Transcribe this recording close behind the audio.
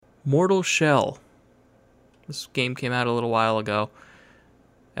Mortal Shell. This game came out a little while ago.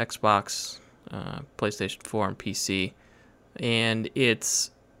 Xbox, PlayStation 4, and PC. And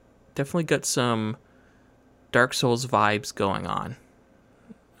it's definitely got some Dark Souls vibes going on.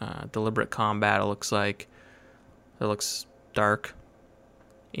 Deliberate combat, it looks like. It looks dark.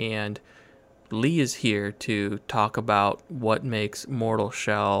 And Lee is here to talk about what makes Mortal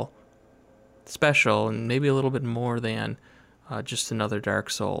Shell special and maybe a little bit more than just another Dark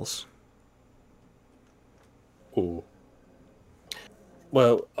Souls. Ooh.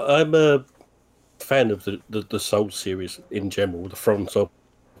 Well, I'm a fan of the Soul series in general, the From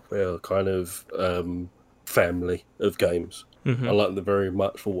Software kind of family of games. I Mm-hmm. like them very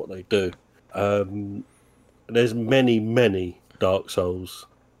much for what they do. Um, there's many Dark Souls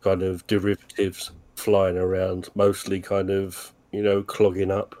kind of derivatives flying around, mostly kind of,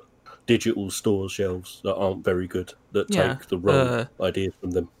 clogging up digital store shelves that aren't very good, that Yeah. take the wrong ideas from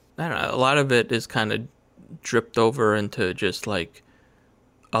them. I don't know. A lot of it is kind of dripped over into just like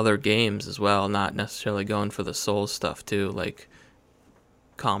other games as well, not necessarily going for the soul stuff too, like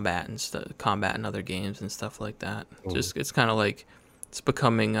combat in other games and stuff like that. Mm. Just it's kind of like it's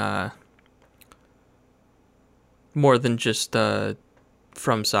becoming more than just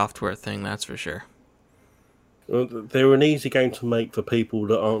From Software thing, that's for sure. Well, they're an easy game to make for people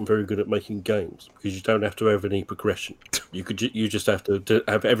that aren't very good at making games because you don't have to have any progression. You just have to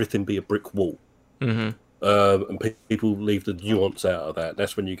have everything be a brick wall, Mm-hmm. and people leave the nuance out of that.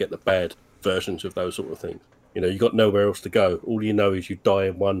 That's when you get the bad versions of those sort of things. You got nowhere else to go. All you know is you die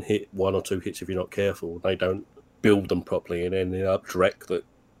in one or two hits if you're not careful. They don't build them properly and end up Drek that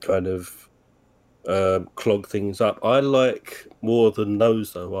kind of clog things up. I like more than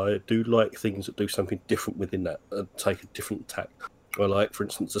those, though. I do like things that do something different within that and take a different tack. I like, for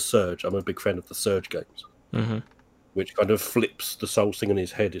instance, the Surge. I'm a big fan of the Surge games, Mm-hmm. which kind of flips the Souls thing on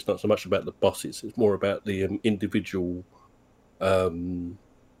his head. It's not so much about the bosses; it's more about the um, individual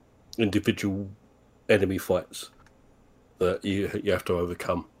enemy fights that you have to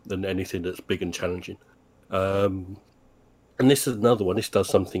overcome than anything that's big and challenging. Um, and this is another one. This does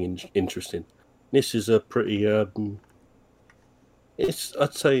something interesting. This is a pretty I'd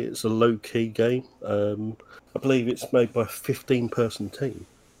say it's a low key game. I believe it's made by a 15-person team.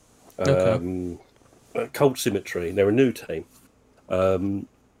 Okay. Cold Symmetry. They're a new team. So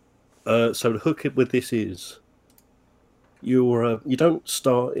the hook with this is you don't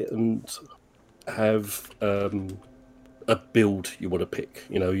start it and have a build you want to pick.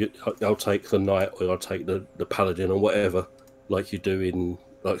 I'll take the knight or I'll take the paladin or whatever, like you do in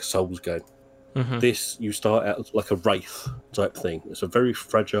like Souls game. Mm-hmm. This, you start out like a wraith type thing. It's a very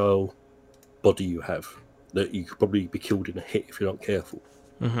fragile body you have that you could probably be killed in a hit if you're not careful.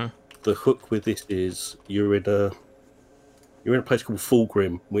 Mm-hmm. The hook with this is you're in a place called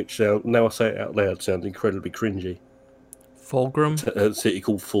Fulgrim, which now I say it out loud sounds incredibly cringy. Fulgrim. It's a city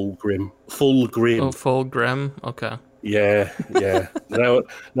called Fulgrim. Oh, Fulgrim. Fulgrim. Okay. Yeah. Now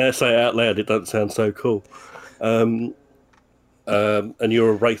I say it out loud, it doesn't sound so cool. Um, and you're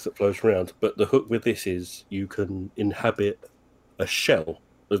a wraith that flows around. But the hook with this is you can inhabit a shell,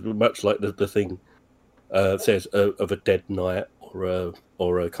 much like the thing says of a dead knight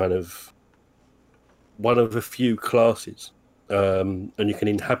or a kind of one of a few classes, and you can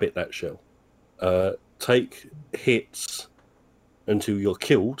inhabit that shell. Take hits until you're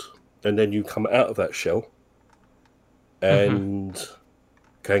killed, and then you come out of that shell Mm-hmm. and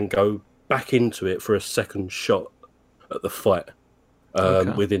can go back into it for a second shot at the fight Okay.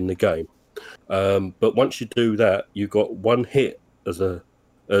 within the game. But once you do that, you got one hit as a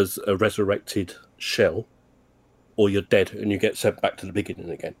resurrected shell, or you're dead and you get sent back to the beginning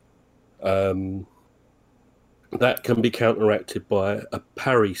again. Um, that can be counteracted by a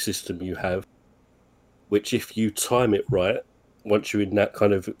parry system you have, which if you time it right, once you're in that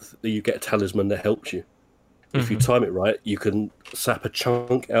kind of, you get a talisman that helps you. If you Mm-hmm. time it right, you can sap a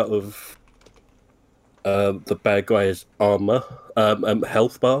chunk out of the bad guy's armor,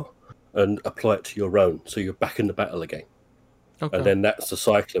 health bar, and apply it to your own, so you're back in the battle again. And Okay. then that's the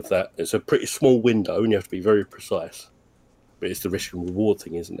cycle of that. It's a pretty small window, and you have to be very precise. But it's the risk and reward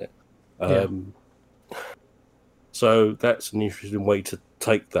thing, isn't it? Yeah. Um, so that's an interesting way to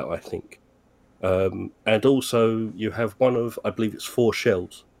take that, I think. And also, you have I believe it's four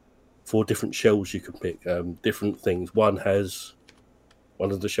different shells you can pick, different things. One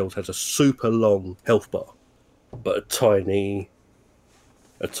of the shells has a super long health bar, but a tiny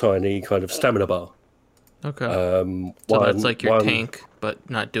kind of stamina bar. Okay. So that's like your One, tank, but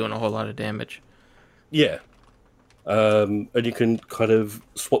not doing a whole lot of damage. yeah. And you can kind of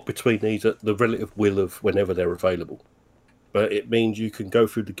swap between these at the relative will of whenever they're available. but it means you can go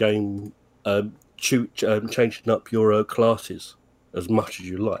through the game, changing up your classes as much as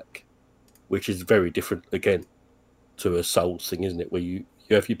you like, which is very different again to a Souls thing, isn't it? Where you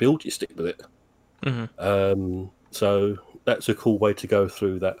have your build, you stick with it. So that's a cool way to go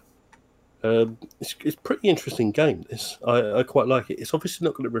through that. It's a pretty interesting game. This I quite like it. It's obviously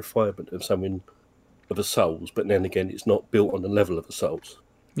not got the refinement of something of a Souls, but then again, it's not built on the level of a Souls.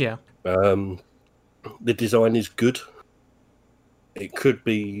 Yeah. The design is good. It could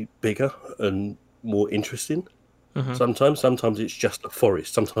be bigger and more interesting. Sometimes it's just a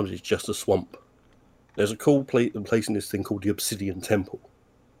forest. Sometimes it's just a swamp. There's a cool place in this thing called the Obsidian Temple,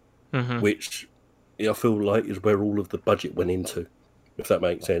 which I feel like is where all of the budget went into, if that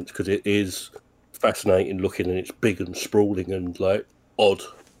makes sense, because it is fascinating looking and it's big and sprawling and like odd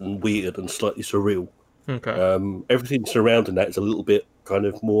and weird and slightly surreal. Okay. Everything surrounding that is a little bit kind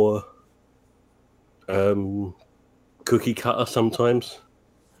of more cookie cutter sometimes.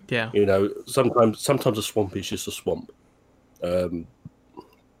 Yeah. You know, sometimes a swamp is just a swamp. Same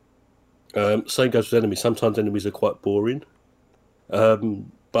goes with enemies. Sometimes enemies are quite boring.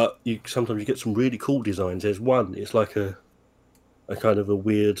 But sometimes you get some really cool designs. There's one, it's like a kind of a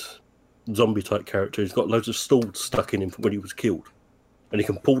weird zombie type character. He's got loads of swords stuck in him from when he was killed. And he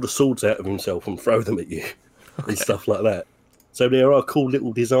can pull the swords out of himself and throw them at you and stuff like that. So there are cool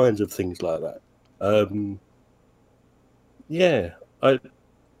little designs of things like that.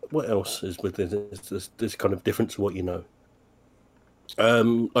 What else is with this kind of different to what you know?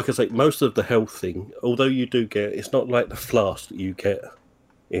 Like I say, most of the health thing, although you do get, it's not like the flask that you get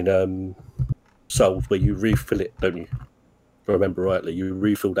in Souls where you refill it, don't you? If I remember rightly, you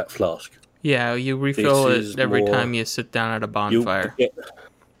refill that flask. Yeah, you refill it every time you sit down at a bonfire.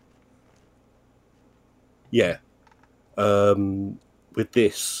 Yeah. With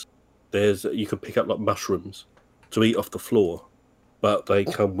this, you can pick up like mushrooms to eat off the floor, but they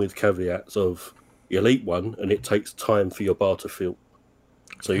come with caveats of you'll eat one and it takes time for your bar to fill.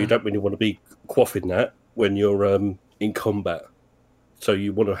 So you don't really want to be quaffing that when you're in combat. So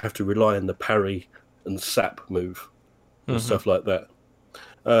you want to have to rely on the parry and sap move and stuff like that.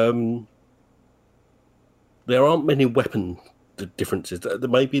 There aren't many weapon differences. There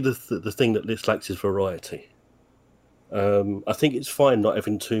may be the thing that this lacks is variety. I think it's fine not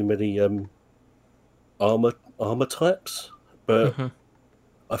having too many armor types, but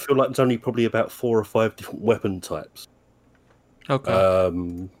I feel like there's only probably about 4 or 5 different weapon types. Okay.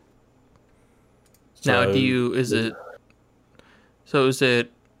 Now, is it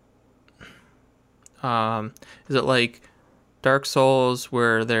like Dark Souls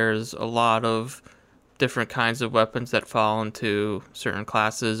where there's a lot of different kinds of weapons that fall into certain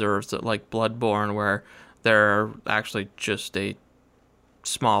classes, or is it like Bloodborne where there are actually just a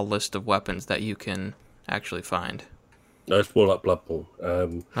small list of weapons that you can actually find? No, it's more like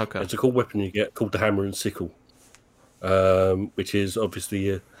Bloodborne. Okay. It's a cool weapon you get called the Hammer and Sickle, which is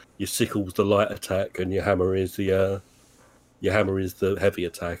obviously your sickle's the light attack and your hammer is the heavy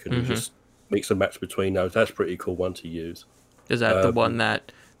attack, and you just mix and match between those. That's a pretty cool one to use. Is that the one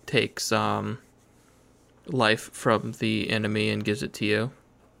that takes life from the enemy and gives it to you?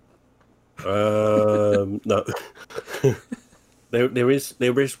 No. there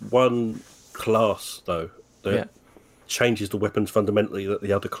is one class though that changes the weapons fundamentally that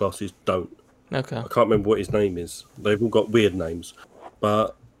the other classes don't. Okay. I can't remember what his name is. They've all got weird names,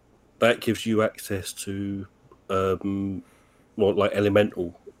 but that gives you access to more like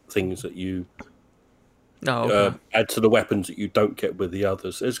elemental things that you add to the weapons that you don't get with the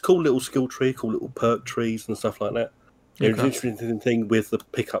others. There's a cool little skill tree, cool little perk trees and stuff like that. There's an interesting thing with the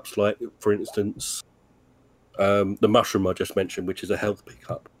pickups, like, for instance, the mushroom I just mentioned, which is a health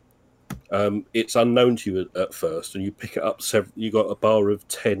pickup. It's unknown to you at first, and you pick it up. You got a bar of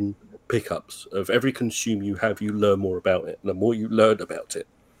 10 pickups. Of every consume you have, you learn more about it. And the more you learn about it,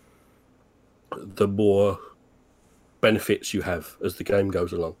 the more benefits you have as the game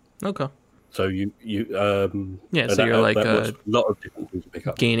goes along. Okay. So you so you're like a lot of different things to pick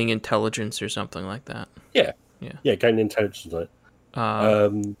up. Gaining intelligence or something like that. Yeah, gaining intelligence. Right?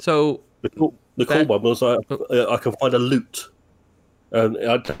 So the cool one was I can find a loot.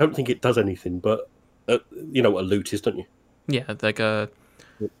 I don't think it does anything, but you know what a loot is, don't you? Yeah, like an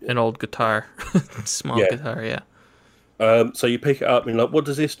old guitar, small guitar. Yeah. So you pick it up and you're like, what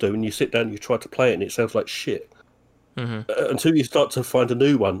does this do? And you sit down and you try to play it, and it sounds like shit. Until you start to find a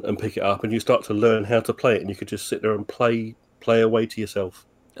new one and pick it up, and you start to learn how to play it, and you could just sit there and play away to yourself.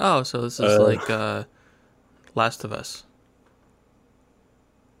 Oh, so this is like Last of Us.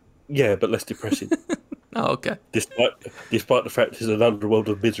 Yeah, but less depressing. Oh, okay. Despite the fact it's an underworld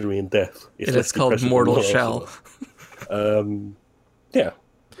of misery and death, it's called Mortal Shell. Yeah.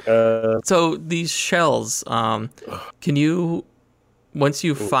 So these shells, can you, once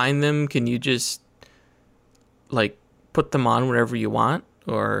you find them, can you just like put them on wherever you want,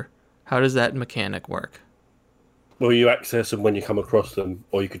 or how does that mechanic work? Well, you access them when you come across them,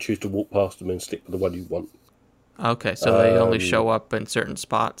 or you could choose to walk past them and stick with the one you want. Okay, so they only show up in certain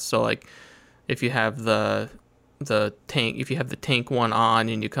spots. So like if you have the tank, if you have the tank one on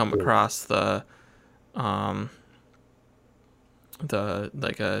and you come across like a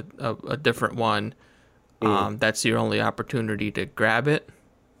different one, that's your only opportunity to grab it.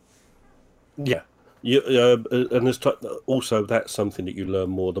 Yeah. And also that's something that you learn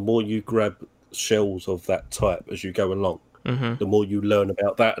more. The more you grab shells of that type as you go along, the more you learn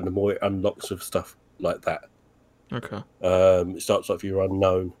about that, and the more it unlocks of stuff like that. Okay. It starts off your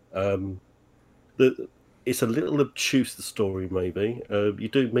unknown. It's a little obtuse, the story, maybe. You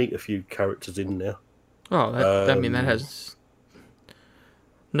do meet a few characters in there. Oh, I mean, that has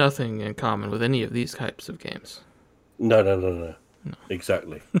nothing in common with any of these types of games. No.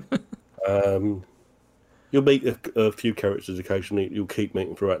 Exactly. You'll meet a few characters occasionally. You'll keep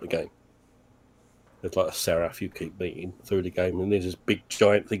meeting throughout the game. There's like a seraph you keep meeting through the game, and there's this big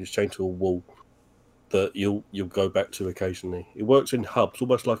giant thing that's chained to a wall that you'll go back to occasionally. It works in hubs,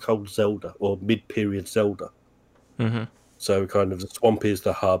 almost like old Zelda or mid-period Zelda. Mm-hmm. So kind of the swamp is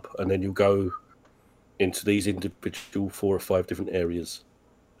the hub, and then you'll go into these individual 4 or 5 different areas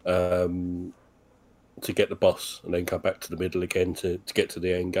to get the boss, and then come back to the middle again to get to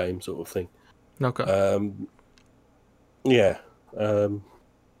the end game, sort of thing. Okay. Yeah.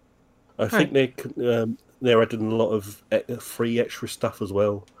 I think they're adding a lot of free extra stuff as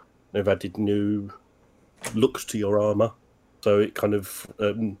well. They've added new looks to your armor, so it kind of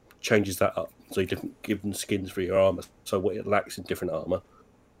changes that up. So you different given skins for your armor. So what it lacks in different armor,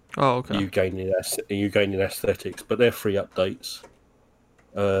 okay. you gain in aesthetics. But they're free updates.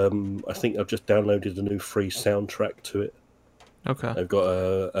 I think I've just downloaded a new free soundtrack to it. Okay. They've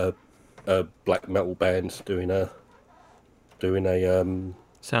got a black metal band doing a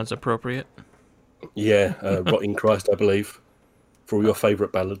sounds appropriate. Yeah, Rotting Christ, I believe, for all your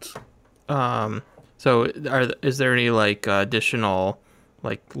favourite ballads. So is there any like additional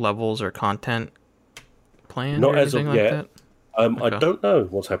like levels or content planned? Not or as of anything yet. Like that? I don't know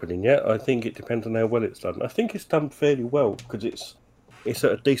what's happening yet. I think it depends on how well it's done. I think it's done fairly well because it's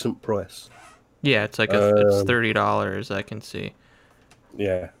at a decent price. Yeah, it's like it's $30. I can see.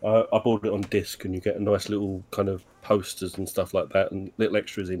 Yeah, I bought it on disc, and you get a nice little kind of posters and stuff like that, and little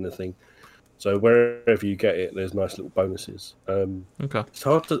extras in the thing. So wherever you get it, there's nice little bonuses. Okay. It's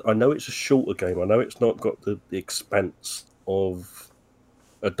hard to. I know it's a shorter game. I know it's not got the expanse of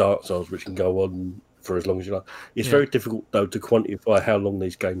a Dark Souls, which can go on for as long as you like. It's very difficult though to quantify how long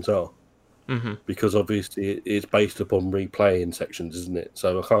these games are, because obviously it's based upon replaying sections, isn't it?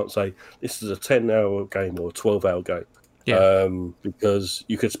 So I can't say this is a 10-hour game or a 12-hour game. Yeah. Because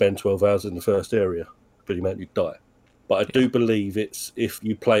you could spend 12 hours in the first area, but you might die. But I do believe it's, if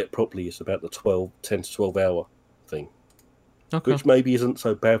you play it properly, it's about the 10 to 12 hour thing, which maybe isn't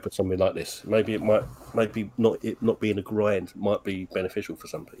so bad for something like this. Maybe not being a grind might be beneficial for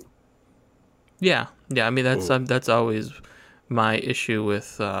some people. Yeah. I mean that's always my issue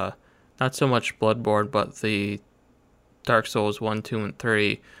with not so much Bloodborne, but the Dark Souls 1, 2, and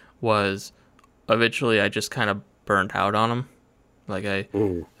 3 was eventually I just kind of burned out on them. Like I'd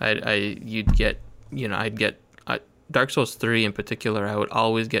get Dark Souls 3 in particular, I would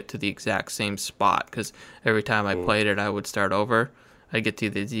always get to the exact same spot because every time I played it, I would start over. I'd get to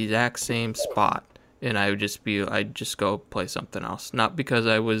the exact same spot, and I'd just go play something else. Not because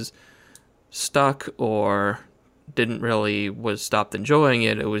I was stuck or was stopped enjoying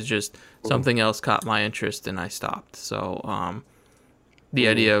it. It was just something else caught my interest and I stopped. So the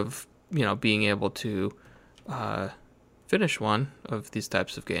idea of being able to finish one of these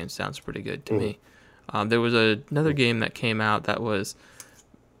types of games sounds pretty good to me. There was another game that came out that was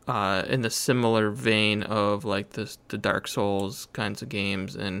in the similar vein of like the Dark Souls kinds of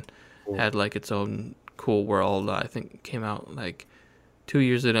games and had like its own cool world. I think it came out like 2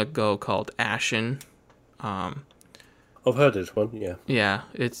 years ago called Ashen. I've heard this one, yeah. Yeah,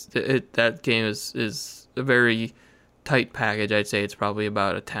 that game is a very tight package. I'd say it's probably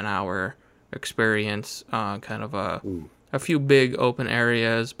about a 10-hour experience, kind of a few big open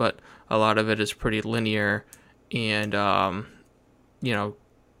areas, but a lot of it is pretty linear and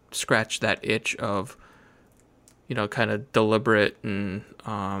scratch that itch of kind of deliberate and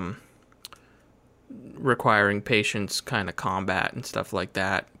requiring patience kind of combat and stuff like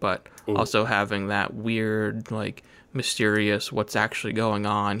that, but also having that weird, like, mysterious what's actually going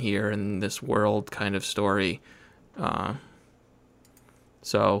on here in this world kind of story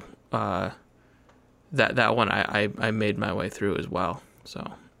So that one I made my way through as well.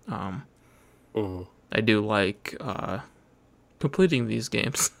 So I do like completing these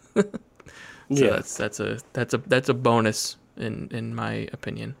games. So Yeah. that's a bonus in my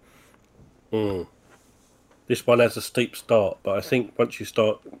opinion. This one has a steep start, but I think once you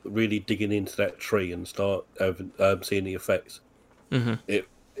start really digging into that tree and start seeing the effects, it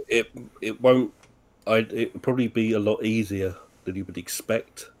it won't. It'll probably be a lot easier than you would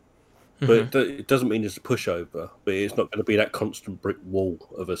expect. But it doesn't mean it's a pushover. But it's not going to be that constant brick wall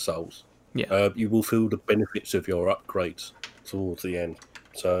of a Souls. Yeah, You will feel the benefits of your upgrades towards the end.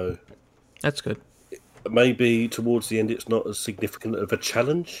 So that's good. maybe towards the end, it's not as significant of a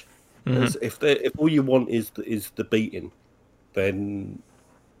challenge as if all you want is the beating, then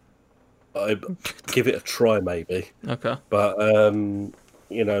I give it a try maybe. Okay. But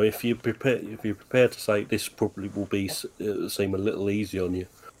if you're prepared to say this probably will be seem a little easy on you.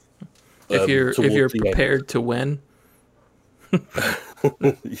 If you're towards the prepared to win.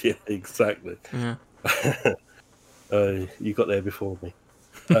 Yeah, exactly. Yeah. You got there before me.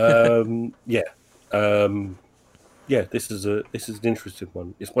 Yeah. Yeah, this is an interesting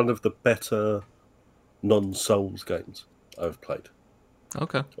one. It's one of the better non-Souls games I've played,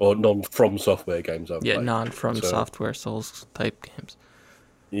 Okay. or non-From Software games I've played. Yeah, non-From Software Souls type games.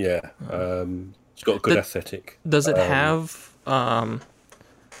 Yeah, it's got a good aesthetic. Does it have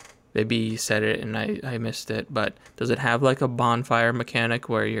maybe you said it and I missed it, but does it have like a bonfire mechanic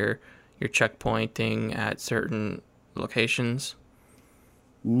where you're checkpointing at certain locations?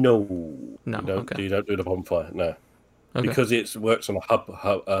 No, Okay. You don't do the bonfire. No, Okay. because it works on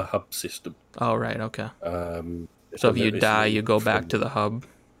a hub system. Oh, right. Okay. So if you die, you go back to the hub.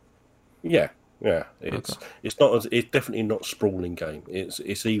 Yeah. It's definitely not a sprawling game.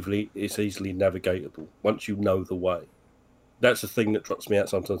 It's easily navigatable once you know the way. That's the thing that drops me out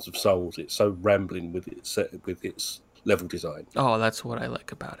sometimes of Souls. It's so rambling with its level design. Oh, that's what I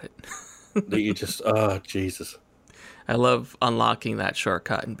like about it. That you just Jesus. I love unlocking that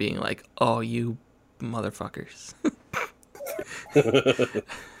shortcut and being like, "Oh, you motherfuckers!"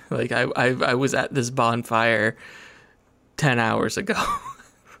 Like I was at this bonfire 10 hours ago.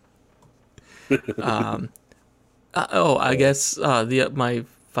 I guess my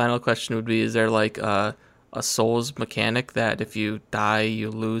final question would be: is there like a Souls mechanic that if you die, you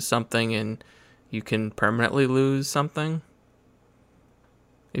lose something, and you can permanently lose something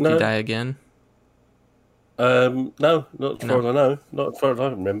if you die again? No, not as far as I know. Not as far as I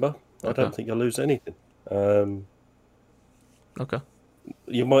remember. I don't think you lose anything. Okay.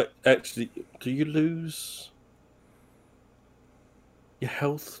 You might actually. Do you lose your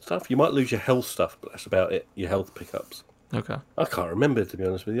health stuff? You might lose your health stuff, but that's about it. Your health pickups. Okay. I can't remember, to be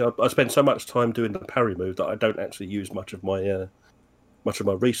honest with you. I spend so much time doing the parry move that I don't actually use much of my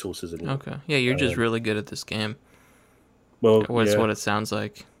resources anymore. Okay. Yeah, you're just really good at this game. Well, That's what it sounds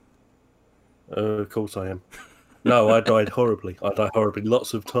like. Of course I am. No, I died horribly. I died horribly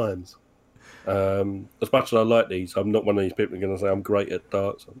lots of times. As much as I like these, I'm not one of these people who are going to say I'm great at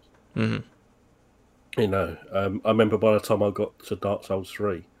Dark Souls. I remember by the time I got to Dark Souls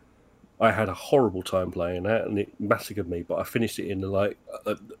 3, I had a horrible time playing that, and it massacred me. But I finished it in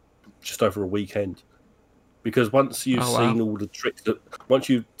just over a weekend, because once you've seen all the tricks, once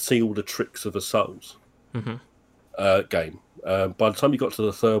you see all the tricks of a Souls game, by the time you got to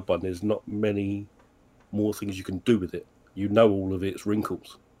the third one, there's not many more things you can do with it. You know all of its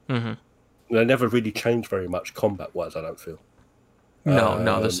wrinkles. They never really changed very much combat-wise, I don't feel.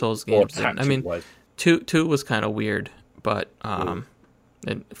 No, the Souls games didn't. I mean, wise. two was kind of weird, but and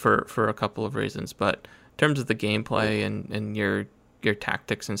for a couple of reasons. But in terms of the gameplay and your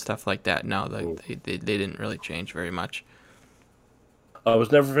tactics and stuff like that, no, they didn't really change very much. I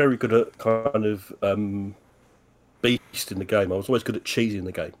was never very good at kind of beast in the game. I was always good at cheesing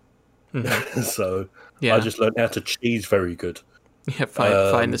the game. So I just learned how to cheese very good. Yeah,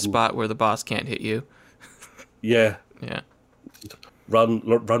 find the spot where the boss can't hit you. Yeah. Yeah. Run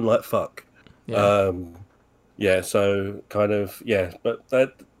like fuck. Yeah. So kind of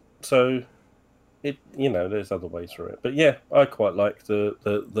but so it there's other ways through it. But yeah, I quite like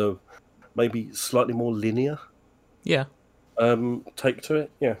the maybe slightly more linear take to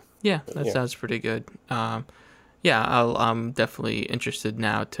it. Yeah, that sounds pretty good. I'm definitely interested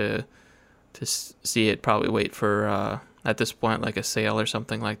now to see it. Probably wait for at this point like a sale or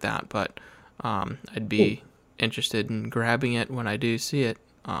something like that. But I'd be interested in grabbing it when I do see it.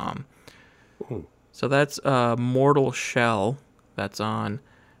 So that's Mortal Shell. That's on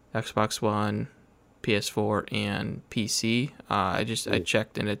Xbox One, PS4, and PC. I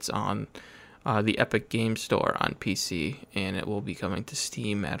checked and it's on the Epic Game Store on PC, and it will be coming to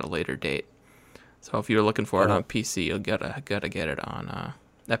Steam at a later date. So if you're looking for it on PC, you'll gotta get it on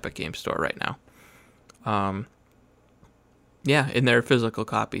Epic Game Store right now. Yeah, and there are physical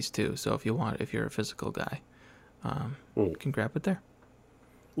copies too. So if you're a physical guy, you can grab it there.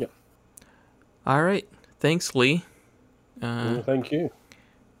 Yeah. All right. Thanks, Lee. Thank you.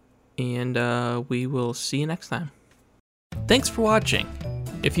 And we will see you next time. Thanks for watching.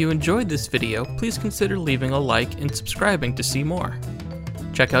 If you enjoyed this video, please consider leaving a like and subscribing to see more.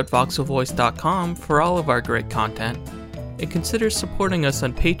 Check out voxelvoice.com for all of our great content, and consider supporting us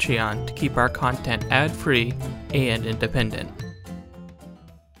on Patreon to keep our content ad-free and independent.